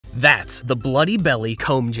That's the Bloodybelly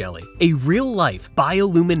comb jelly, a real-life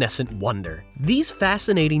bioluminescent wonder. These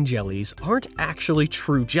fascinating jellies aren't actually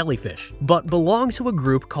true jellyfish, but belong to a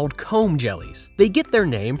group called comb jellies. They get their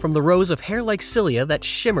name from the rows of hair-like cilia that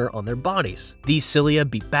shimmer on their bodies. These cilia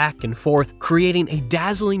beat back and forth, creating a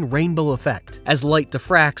dazzling rainbow effect as light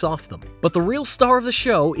diffracts off them. But the real star of the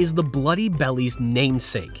show is the Bloodybelly's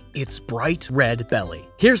namesake, its bright red belly.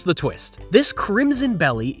 Here's the twist. This crimson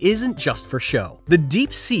belly isn't just for show. The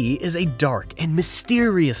deep sea is a dark and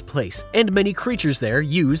mysterious place, and many creatures there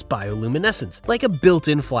use bioluminescence, like a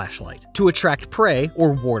built-in flashlight, to attract prey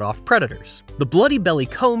or ward off predators. The Bloodybelly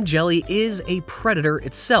comb jelly is a predator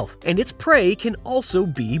itself, and its prey can also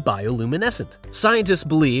be bioluminescent. Scientists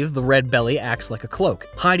believe the red belly acts like a cloak,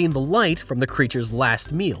 hiding the light from the creature's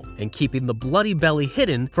last meal, and keeping the Bloodybelly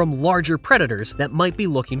hidden from larger predators that might be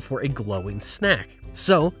looking for a glowing snack.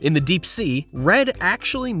 So, in the deep sea, red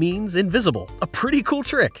actually means invisible, a pretty cool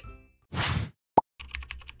trick.